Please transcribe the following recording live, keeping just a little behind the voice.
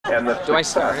and the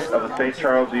success of the St.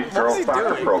 Charles East Girls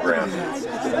Soccer program.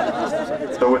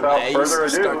 So without further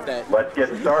ado, let's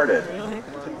get started.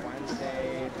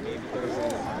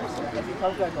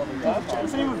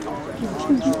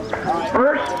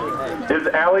 First is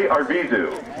Ali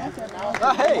Arvizu.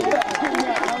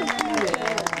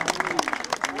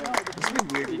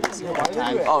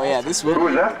 Oh yeah, this would. Who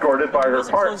is escorted by her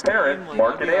parents,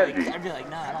 Mark and Angie.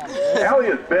 Allie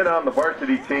has been on the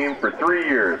varsity team for 3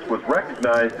 years, was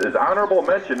recognized as honorable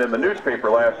mention in the newspaper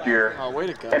last year,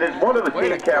 and is one of the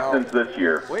team captains this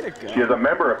year. She is a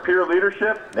member of Peer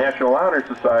Leadership, National Honor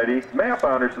Society, Math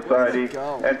Honor Society,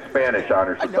 and Spanish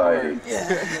Honor Society.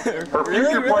 Her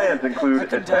future plans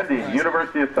include attending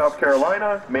University of South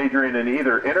Carolina, majoring in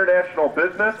either international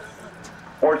business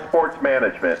or sports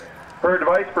management. Her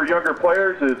advice for younger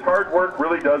players is hard work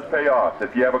really does pay off.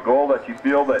 If you have a goal that you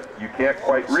feel that you can't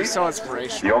quite reach,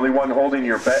 the only one holding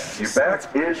you back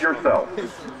is yourself.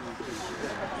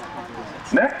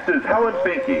 Next is Helen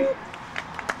Finke,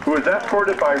 who is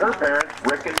escorted by her parents,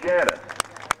 Rick and Janet.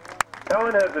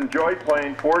 Helen has enjoyed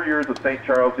playing 4 years of St.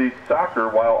 Charles East soccer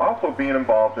while also being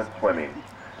involved in swimming.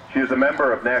 She is a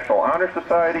member of National Honor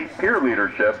Society, Peer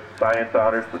Leadership, Science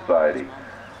Honor Society.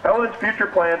 Helen's future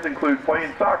plans include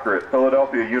playing soccer at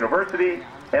Philadelphia University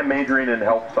and majoring in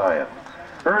health science.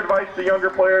 Her advice to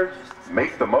younger players,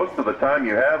 make the most of the time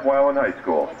you have while in high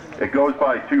school. It goes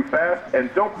by too fast,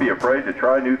 and don't be afraid to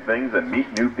try new things and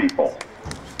meet new people.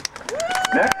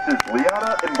 Next is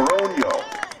Liana Imbrogno,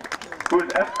 who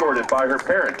is escorted by her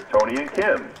parents, Tony and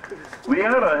Kim.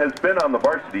 Liana has been on the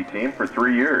varsity team for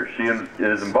 3 years. She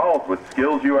is involved with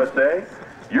Skills USA,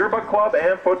 Yerba Club,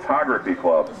 and Photography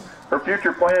Club. Her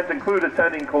future plans include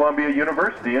attending Columbia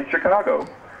University in Chicago.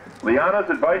 Liana's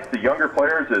advice to younger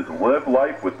players is live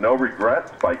life with no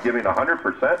regrets by giving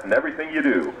 100% in everything you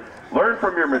do. Learn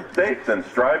from your mistakes and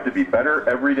strive to be better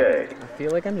every day. I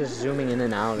feel like I'm just zooming in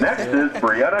and out. Next is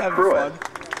Brianna Pruitt,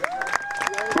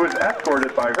 who is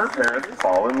escorted by her parents,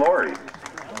 Paul and Lori.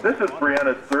 This is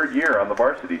Brianna's 3rd year on the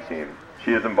varsity team.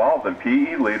 She is involved in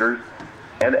PE Leaders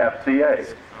and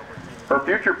FCA. Her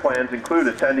future plans include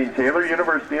attending Taylor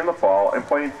University in the fall and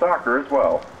playing soccer as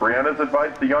well. Brianna's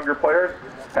advice to younger players,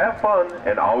 have fun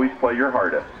and always play your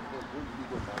hardest.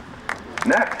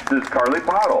 Next is Carly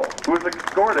Pottle, who is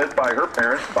escorted by her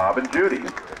parents, Bob and Judy.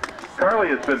 Carly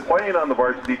has been playing on the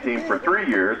varsity team for 3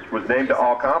 years, was named to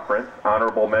All-Conference,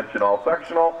 honorable mention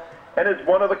All-Sectional, and is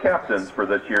one of the captains for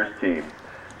this year's team.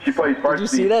 She plays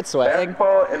varsity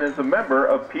basketball and is a member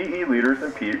of PE Leaders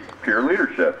and Peer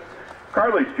Leadership.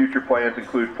 Carly's future plans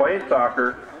include playing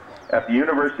soccer at the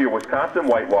University of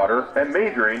Wisconsin-Whitewater and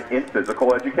majoring in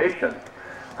physical education.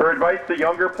 Her advice to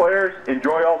younger players,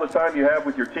 enjoy all the time you have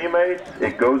with your teammates.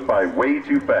 It goes by way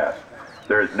too fast.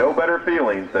 There is no better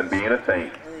feelings than being a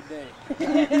Saint.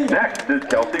 Next is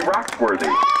Kelsey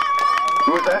Roxworthy,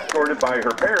 who is escorted by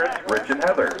her parents, Rich and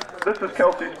Heather. This is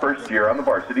Kelsey's 1st year on the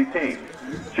varsity team.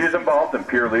 She is involved in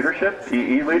Peer Leadership,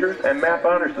 PE Leaders, and Math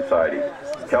Honor Society.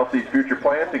 Kelsey's future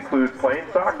plans include playing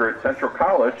soccer at Central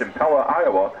College in Pella,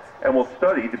 Iowa, and will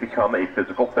study to become a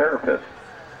physical therapist.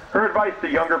 Her advice to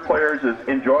younger players is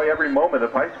enjoy every moment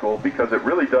of high school because it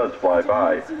really does fly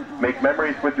by. Make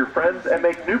memories with your friends and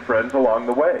make new friends along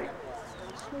the way.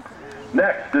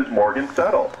 Next is Morgan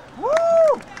Settle,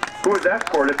 who is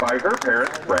escorted by her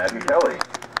parents, Brad and Kelly.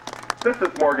 This is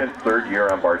Morgan's 3rd year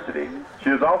on varsity. She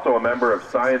is also a member of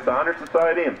Science Honor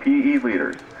Society and PE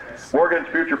Leaders. Morgan's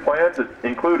future plans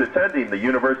include attending the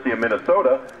University of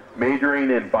Minnesota, majoring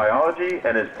in biology,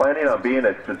 and is planning on being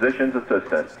a physician's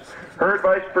assistant. Her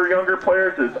advice for younger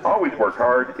players is always work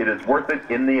hard. It is worth it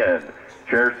in the end.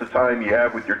 Cherish the time you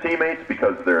have with your teammates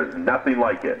because there is nothing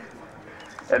like it.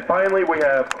 And finally, we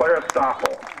have Clara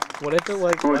Stoffel,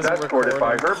 who is escorted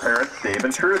by her parents, Dave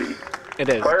and Trudy. It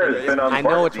is. Clara has been on the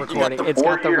varsity team for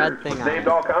 4 years, was named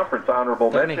All-Conference Honorable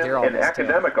Mention and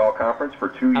Academic All-Conference for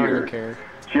 2 years.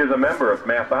 She is a member of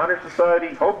Math Honor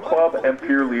Society, Hope Club, and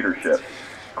Peer Leadership.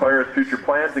 Clara's future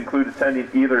plans include attending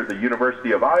either the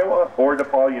University of Iowa or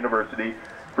DePaul University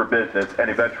for business and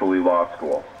eventually law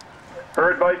school.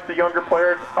 Her advice to younger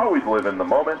players, always live in the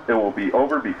moment. It will be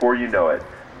over before you know it.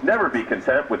 Never be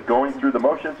content with going through the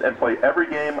motions and play every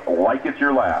game like it's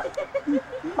your last.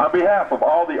 On behalf of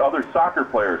all the other soccer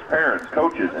players, parents,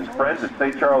 coaches, and friends at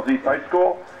St. Charles East High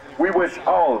School, we wish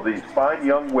all of these fine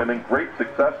young women great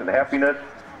success and happiness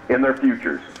in their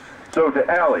futures. So to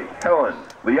Allie, Helen,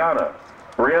 Liana,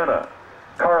 Brianna,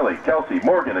 Carly, Kelsey,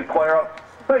 Morgan, and Clara,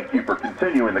 thank you for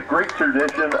continuing the great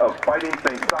tradition of Fighting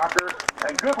Saint Soccer,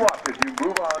 and good luck as you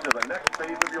move on to the next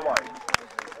phase of your life.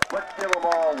 Let's give them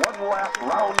all one last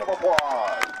round of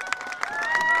applause.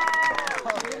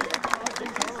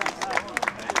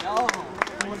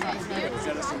 This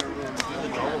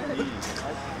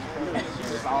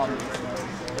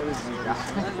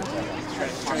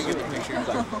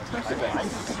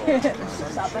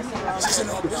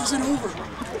isn't over.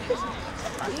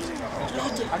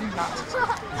 How do you not?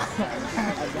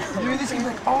 Dude, this kid's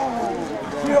like, oh,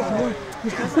 yeah, boy.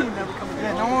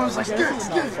 Yeah, no one was like, good.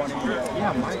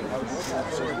 Yeah, Mike.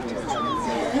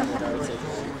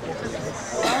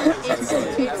 It's so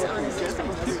cute, honestly.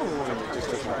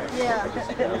 Yeah.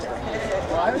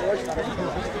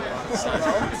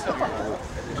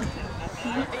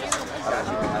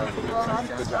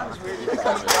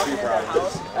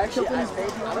 Actually,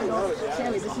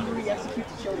 Sammy, this is where we execute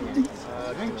the children.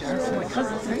 My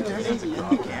cousin's baby.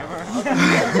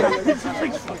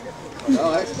 No,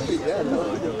 actually, yeah, no.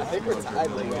 I think we're tied.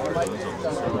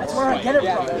 That's where I get it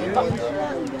from.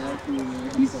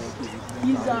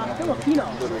 He's Filipino.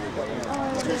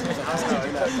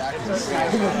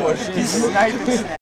 He's sniping.